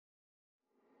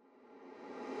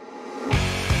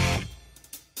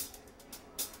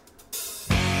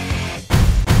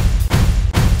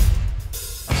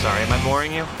I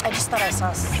boring you? I just thought I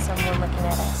saw someone looking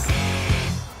at us.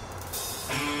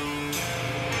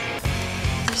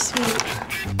 You're sweet.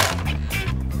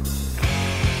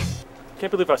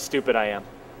 Can't believe how stupid I am.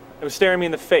 It was staring me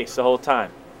in the face the whole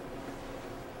time.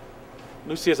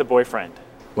 Lucy has a boyfriend.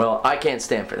 Well, I can't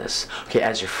stand for this. Okay,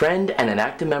 as your friend and an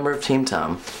active member of Team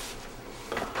Tom,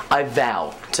 I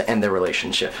vow to end their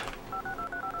relationship.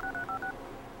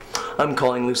 I'm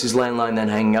calling Lucy's landline, then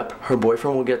hanging up. Her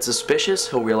boyfriend will get suspicious,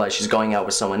 he'll realize she's going out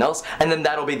with someone else, and then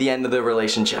that'll be the end of the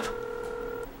relationship.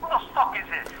 Who the fuck is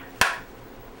this?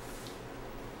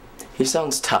 He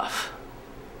sounds tough.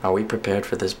 Are we prepared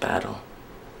for this battle?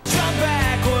 Jump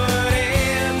backward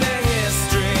into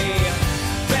history.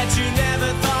 Bet you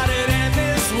never thought it'd end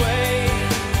this way.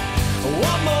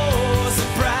 One more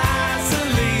surprise to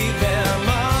lead them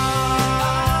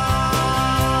on.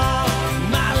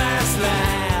 My last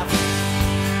laugh.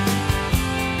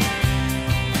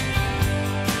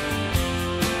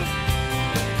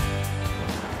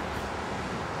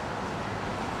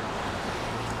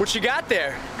 What you got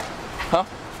there? Huh?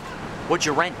 What'd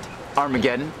you rent?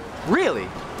 Armageddon? Really?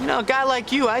 You know, a guy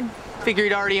like you, I'd figure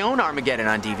he'd already own Armageddon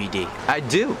on DVD. I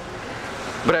do.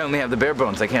 But I only have the bare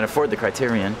bones. I can't afford the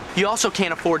Criterion. You also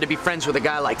can't afford to be friends with a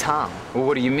guy like Tom. Well,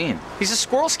 what do you mean? He's a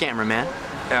squirrel scammer, man.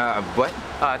 What?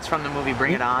 It's from the movie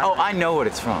Bring It On. Oh, I know what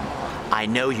it's from. I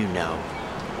know you know,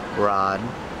 Rod.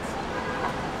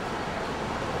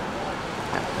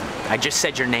 I just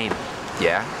said your name.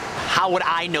 Yeah? How would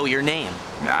I know your name?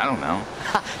 I don't know.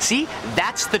 See?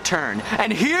 That's the turn.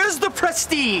 And here's the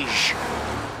prestige.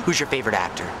 Who's your favorite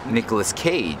actor? Nicolas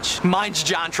Cage. Mine's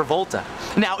John Travolta.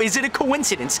 Now, is it a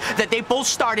coincidence that they both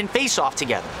starred in Face Off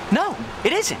together? No,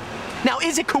 it isn't. Now,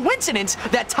 is it coincidence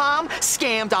that Tom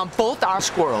scammed on both our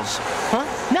squirrels? Huh?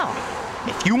 No.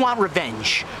 If you want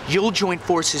revenge, you'll join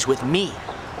forces with me.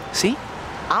 See?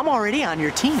 I'm already on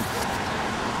your team.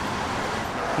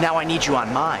 Now I need you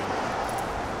on mine.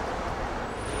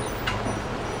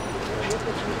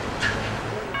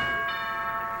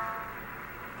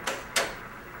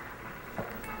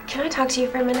 Can I talk to you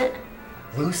for a minute?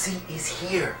 Lucy is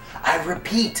here. I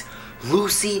repeat,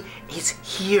 Lucy is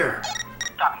here.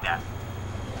 Copy that.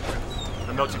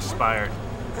 The milk's expired.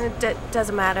 It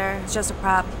doesn't matter. It's just a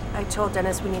prop. I told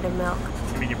Dennis we needed milk.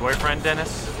 You mean your boyfriend,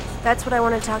 Dennis? That's what I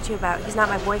want to talk to you about. He's not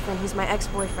my boyfriend. He's my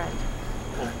ex-boyfriend.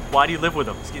 Well, why do you live with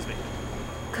him? Excuse me.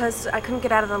 Because I couldn't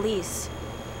get out of the lease.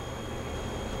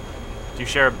 Do you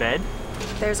share a bed?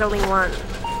 There's only one.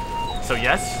 So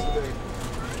yes?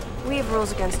 We have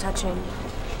rules against touching.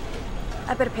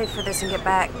 I better pay for this and get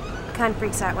back. It kind of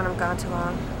freaks out when I'm gone too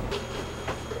long.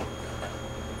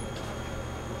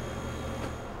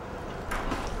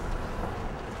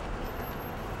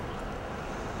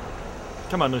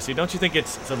 Come on, Lucy. Don't you think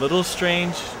it's a little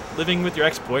strange living with your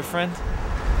ex-boyfriend?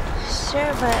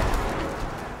 Sure, but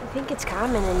I think it's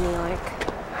common in New York.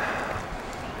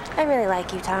 I really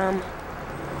like you, Tom.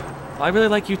 Well, I really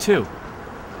like you too.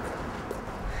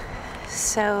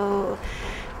 So,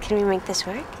 can we make this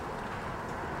work?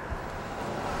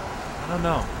 I don't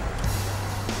know.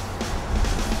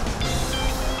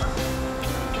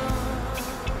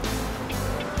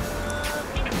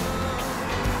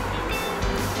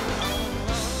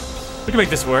 We can make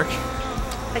this work.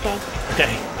 Okay.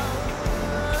 Okay.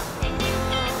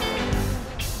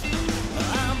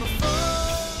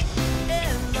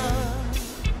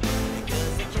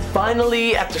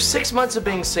 Finally, after 6 months of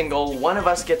being single, one of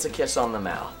us gets a kiss on the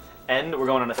mouth. And we're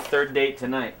going on a third date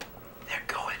tonight. They're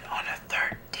going on a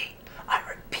third date. I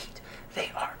repeat,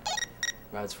 they are.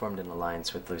 Rod's formed an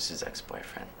alliance with Lucy's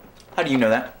ex-boyfriend. How do you know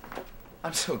that?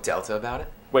 I'm so Delta about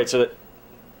it. Wait, so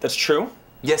that's true?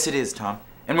 Yes, it is, Tom.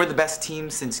 And we're the best team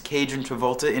since Cage and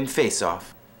Travolta in Face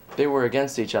Off. They were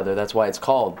against each other, that's why it's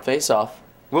called Face Off.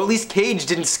 Well, at least Cage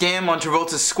didn't scam on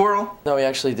Travolta's squirrel. No, he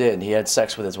actually did. He had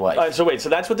sex with his wife. So wait, so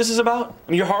that's what this is about? I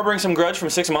mean, you're harboring some grudge from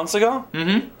 6 months ago?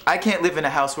 Mm-hmm. I can't live in a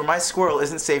house where my squirrel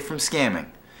isn't safe from scamming.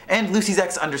 And Lucy's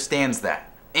ex understands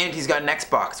that. And he's got an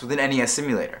Xbox with an NES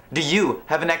simulator. Do you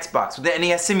have an Xbox with an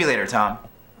NES simulator, Tom?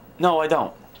 No, I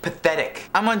don't. Pathetic.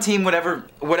 I'm on team whatever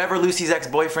Lucy's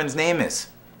ex-boyfriend's name is.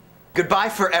 Goodbye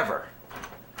forever.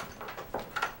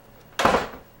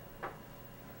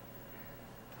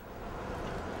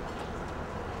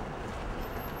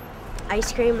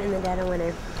 Ice cream and the dead of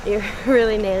winter. You're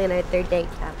really nailing our third date,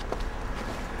 Tom.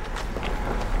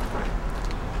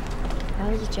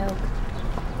 That was a joke.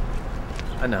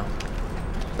 I know.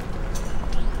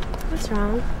 What's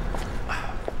wrong?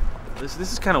 This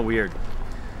is kind of weird.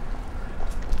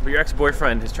 But your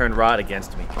ex-boyfriend has turned Rod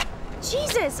against me.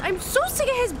 Jesus, I'm so sick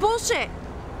of his bullshit.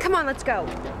 Come on, let's go.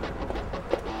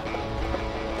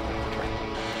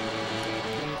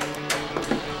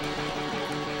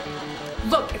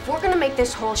 if we're gonna make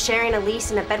this whole sharing a lease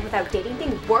in a bed without dating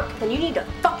thing work, then you need to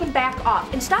fucking back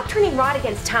off and stop turning Rod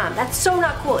against Tom. That's so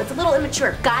not cool. It's a little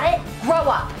immature. Got it? Grow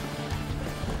up.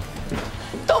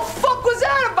 The fuck was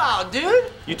that about,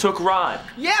 dude? You took Rod.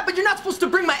 Yeah, but you're not supposed to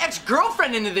bring my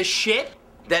ex-girlfriend into this shit.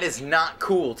 That is not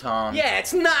cool, Tom. Yeah,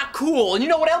 it's not cool. And you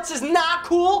know what else is not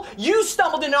cool? You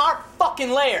stumbled into our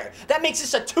fucking lair. That makes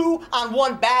this a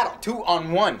 2-on-1 battle.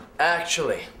 2-on-1.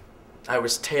 Actually, I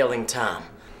was tailing Tom.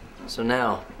 So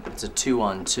now, it's a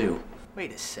 2-on-2.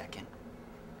 Wait a second.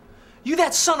 You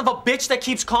that son of a bitch that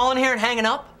keeps calling here and hanging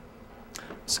up?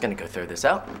 Just gonna go throw this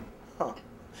out. Huh.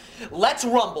 Let's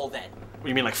rumble then. What,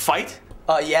 you mean like fight?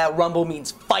 Yeah, rumble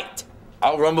means fight.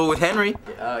 I'll rumble with Henry.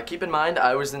 Keep in mind,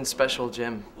 I was in special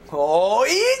gym. Oh,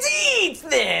 easy eats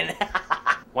then.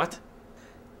 What?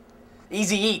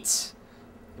 Easy eats.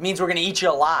 It means we're gonna eat you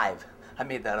alive. I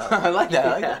made that up. I like that.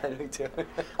 I like that. Me too.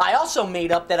 I also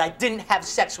made up that I didn't have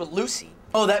sex with Lucy.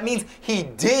 Oh, that means he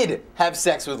did have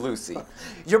sex with Lucy.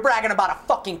 You're bragging about a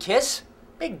fucking kiss?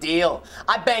 Big deal.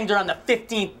 I banged her on the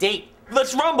 15th date.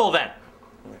 Let's rumble then.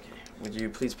 Would you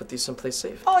please put these someplace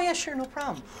safe? Oh yeah, sure, no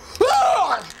problem.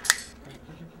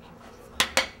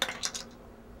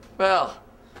 Well,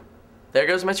 there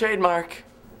goes my trademark.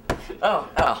 Oh.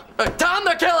 Tom,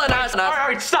 they're killing us! All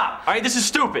right, stop. All right, this is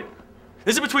stupid.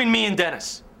 This is between me and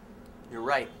Dennis. You're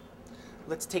right.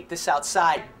 Let's take this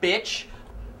outside, bitch.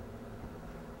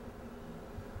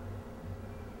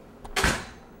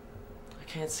 I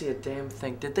can't see a damn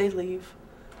thing. Did they leave?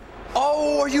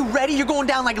 Oh, are you ready? You're going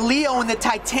down like Leo in the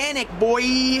Titanic, boy.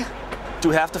 Do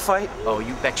we have to fight? Oh,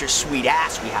 you bet your sweet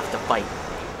ass we have to fight.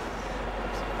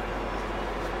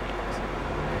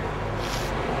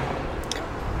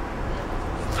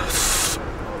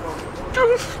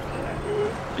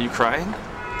 Are you crying?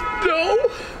 No.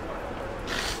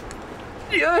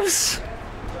 Yes.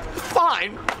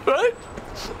 Fine, right?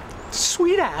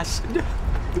 Sweet ass.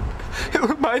 It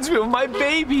reminds me of my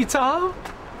baby, Tom.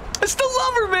 I still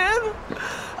love her, man.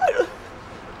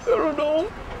 I don't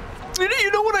know.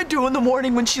 You know what I do in the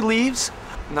morning when she leaves?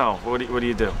 No. What do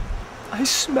you do? I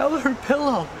smell her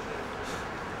pillow.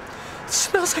 It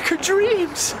smells like her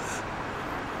dreams.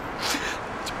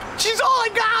 She's all I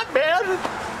got, man.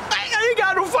 I ain't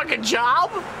got no fucking job,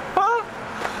 huh?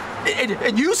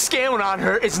 And you scamming on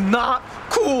her is not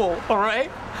cool, all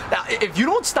right? Now, if you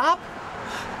don't stop,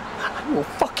 I will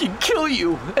fucking kill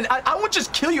you. And I won't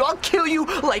just kill you, I'll kill you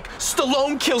like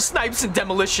Stallone kills Snipes in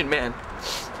Demolition Man.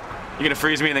 You gonna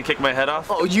freeze me and then kick my head off?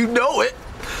 Oh, you know it.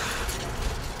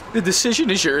 The decision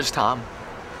is yours, Tom.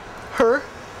 Her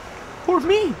or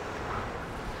me.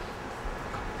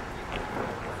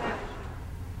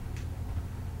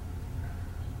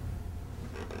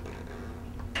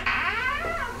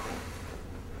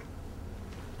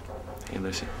 Hey,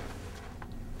 Lucy.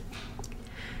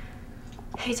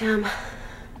 Hey, Tom.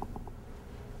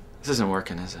 This isn't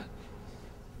working, is it?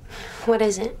 What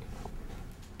is it?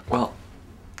 Well,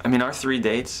 I mean, our 3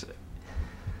 dates,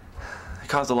 it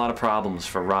caused a lot of problems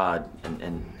for Rod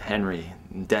and Henry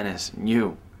and Dennis and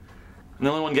you. And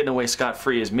the only one getting away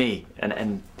scot-free is me,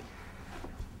 and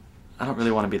I don't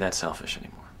really want to be that selfish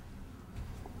anymore.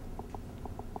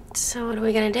 So what are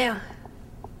we gonna do?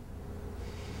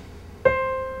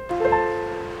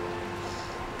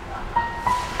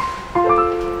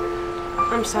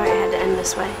 I'm sorry I had to end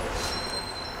this way.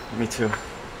 Me too.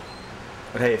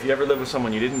 But hey, if you ever live with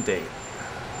someone you didn't date,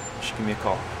 you should give me a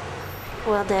call.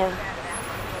 Will do.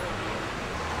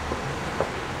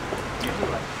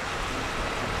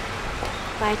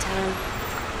 Bye, Tom.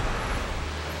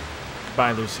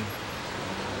 Bye, Lucy.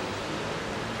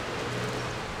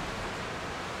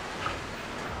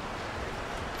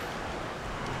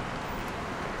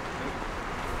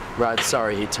 Rod's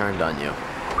sorry he turned on you.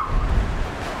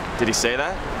 Did he say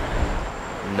that?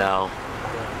 No.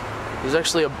 He was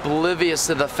actually oblivious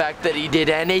to the fact that he did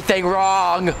anything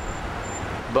wrong.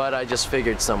 But I just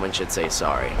figured someone should say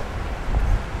sorry.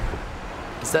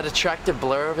 Is that attractive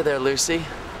blur over there, Lucy?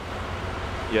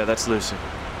 Yeah, that's Lucy.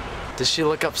 Does she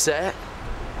look upset?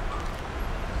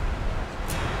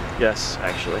 Yes,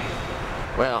 actually.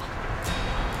 Well,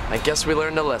 I guess we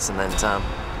learned a lesson then, Tom.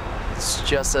 It's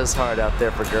just as hard out there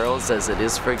for girls as it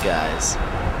is for guys.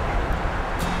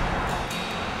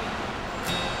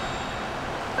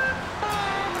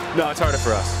 No, it's harder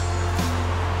for us.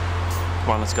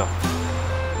 Come on, let's go.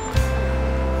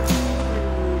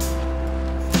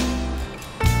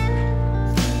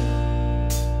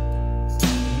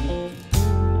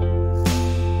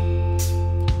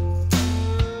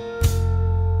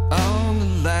 On the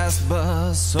last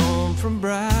bus home from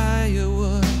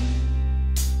Briarwood,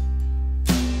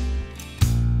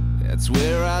 that's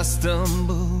where I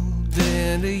stumbled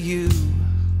into you.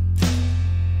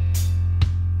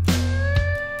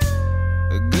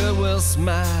 A goodwill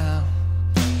smile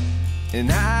and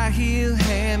high-heel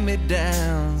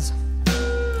hand-me-downs,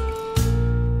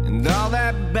 and all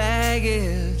that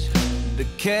baggage that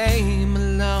came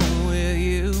along with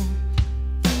you.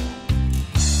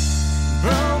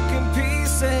 Broken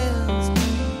pieces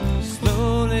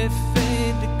slowly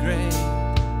fade to gray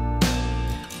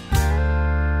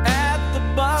at the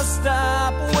bus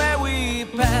stop where we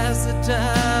pass the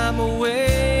time.